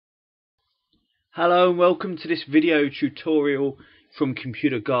Hello and welcome to this video tutorial from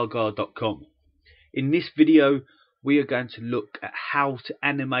Computergaga.com. In this video we are going to look at how to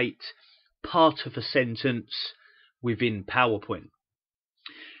animate part of a sentence within PowerPoint.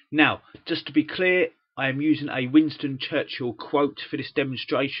 Now, just to be clear, I am using a Winston Churchill quote for this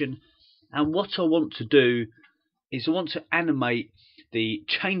demonstration, and what I want to do is I want to animate the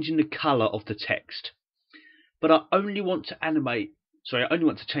changing the colour of the text. But I only want to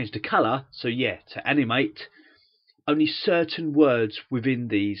change the colour, so yeah, to animate only certain words within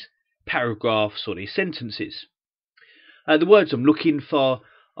these paragraphs or these sentences. The words I'm looking for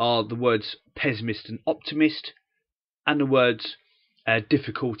are the words pessimist and optimist, and the words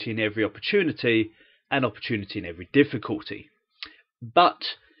difficulty in every opportunity and opportunity in every difficulty. But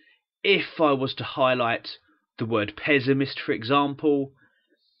if I was to highlight the word pessimist, for example,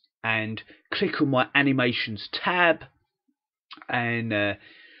 and click on my animations tab and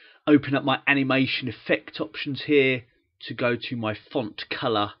open up my animation effect options here to go to my font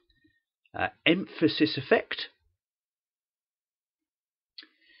color emphasis effect,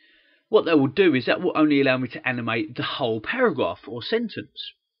 what that will do is that will only allow me to animate the whole paragraph or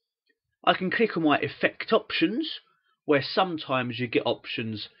sentence. I can click on my effect options, where sometimes you get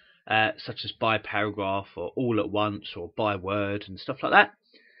options such as by paragraph or all at once or by word and stuff like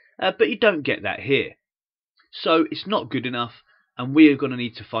that, but you don't get that here. So it's not good enough, and we are going to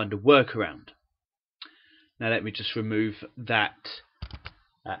need to find a workaround. Now let me just remove that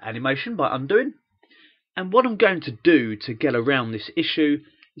animation by undoing. And what I'm going to do to get around this issue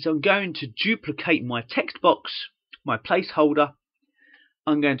is I'm going to duplicate my text box, my placeholder.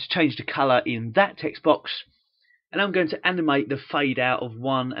 I'm going to change the colour in that text box, and I'm going to animate the fade out of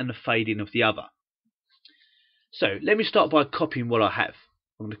one and the fade in of the other. So let me start by copying what I have.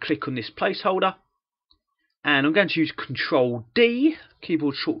 I'm going to click on this placeholder, and I'm going to use Control D,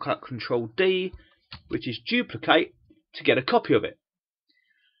 keyboard shortcut Control D, which is duplicate, to get a copy of it.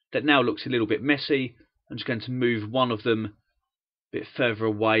 That now looks a little bit messy. I'm just going to move one of them a bit further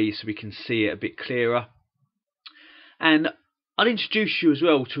away so we can see it a bit clearer. And I'll introduce you as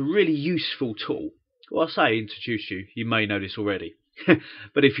well to a really useful tool. Well, I say introduce you, you may know this already.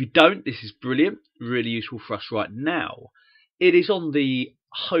 But if you don't, this is brilliant, really useful for us right now. It is on the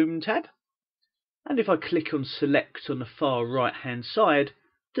Home tab. And if I click on select on the far right hand side,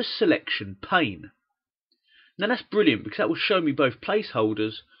 the selection pane. Now that's brilliant because that will show me both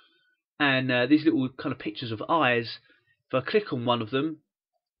placeholders and these little kind of pictures of eyes. If I click on one of them,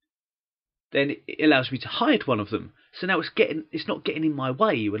 then it allows me to hide one of them. So now it's not getting in my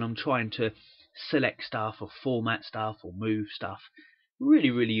way when I'm trying to select stuff or format stuff or move stuff. Really,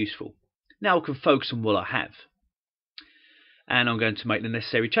 really useful. Now I can focus on what I have. And I'm going to make the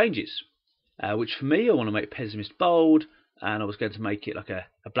necessary changes. Which for me, I want to make pessimist bold, and I was going to make it like a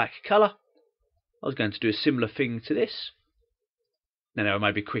black colour. I was going to do a similar thing to this. Now there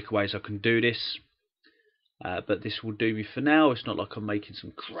may be quicker ways I can do this, but this will do me for now. It's not like I'm making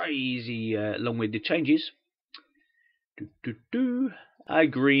some crazy long-winded changes. A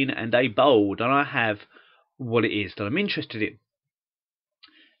green and a bold, and I have what it is that I'm interested in.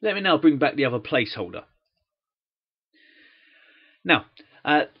 Let me now bring back the other placeholder. Now,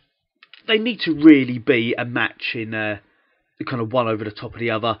 they need to really be a match in kind of one over the top of the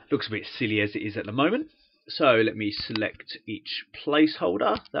other. Looks a bit silly as it is at the moment. So let me select each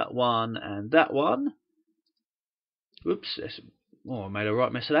placeholder, that one and that one. Whoops, I made a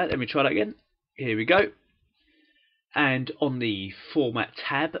right mess of that. Let me try that again. Here we go. And on the Format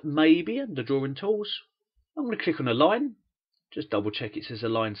tab, maybe, under Drawing Tools, I'm going to click on a line. Just double check it says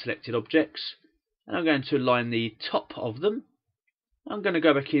Align Selected Objects. And I'm going to align the top of them. I'm going to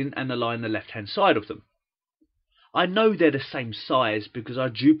go back in and align the left-hand side of them. I know they're the same size because I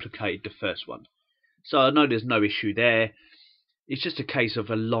duplicated the first one. So I know there's no issue there. It's just a case of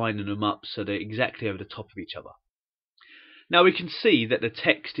aligning them up so they're exactly over the top of each other. Now we can see that the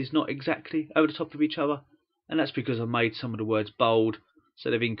text is not exactly over the top of each other, and that's because I made some of the words bold, so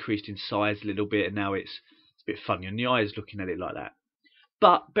they've increased in size a little bit, and now it's a bit funny on the eyes looking at it like that.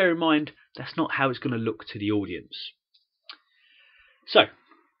 But bear in mind, that's not how it's going to look to the audience. So,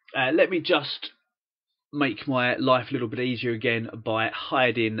 let me just make my life a little bit easier again by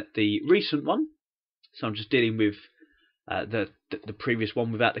hiding the recent one. So I'm just dealing with the previous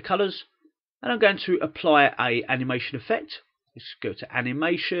one without the colours. And I'm going to apply a animation effect. Let's go to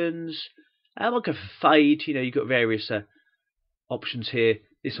animations. I'll go for fade. You know, you've got various options here.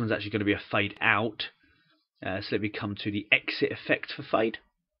 This one's actually going to be a fade out. So let me come to the exit effect for fade.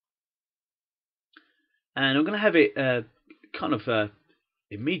 And I'm going to have it kind of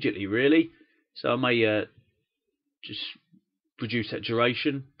immediately, really. So I may just reduce that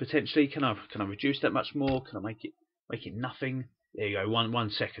duration potentially. Can I reduce that much more? Can I make it nothing? There you go. 1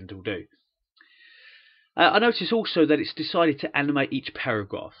 second will do. I notice also that it's decided to animate each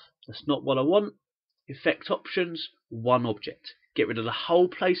paragraph. That's not what I want. Effect options, one object. Get rid of the whole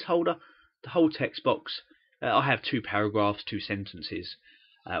placeholder, the whole text box. I have 2 paragraphs, 2 sentences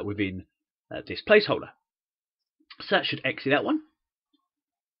within this placeholder. So that should exit that one.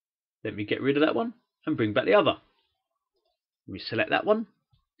 Let me get rid of that one and bring back the other. We select that one.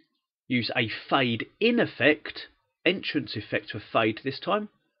 Use a fade in effect, entrance effect for fade this time.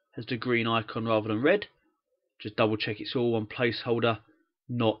 Has the green icon rather than red. Just double check it's all one placeholder,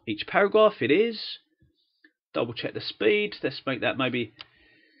 not each paragraph. It is. Double check the speed. Let's make that maybe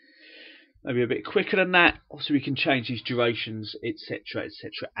a bit quicker than that. Also, we can change these durations, etc.,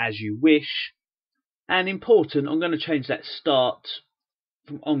 as you wish. And important, I'm going to change that start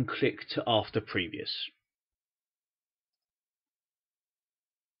from on click to after previous.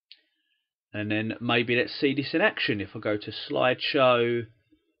 And then maybe let's see this in action. If I go to slideshow,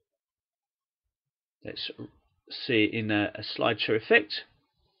 let's see it in a slideshow effect.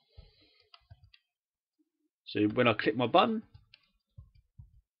 So when I click my button,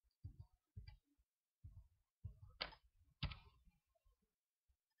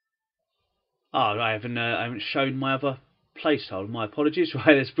 I haven't shown my other placeholder. My apologies.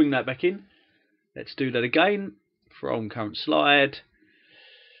 Right, let's bring that back in. Let's do that again from current slide.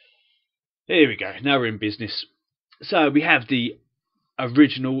 Here we go. Now we're in business. So we have the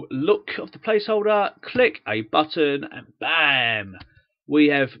original look of the placeholder. Click a button and bam! We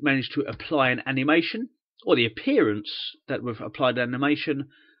have managed to apply an animation, or the appearance that we've applied an animation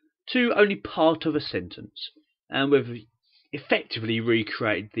to only part of a sentence. And we've effectively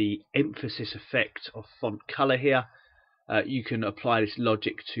recreated the emphasis effect of font color here. You can apply this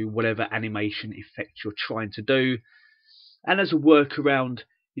logic to whatever animation effect you're trying to do. And as a workaround,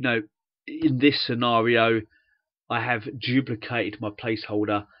 you know, in this scenario, I have duplicated my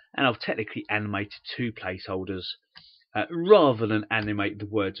placeholder and I've technically animated 2 placeholders rather than animate the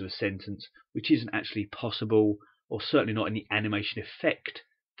words of a sentence, which isn't actually possible, or certainly not in the animation effect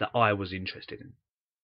that I was interested in.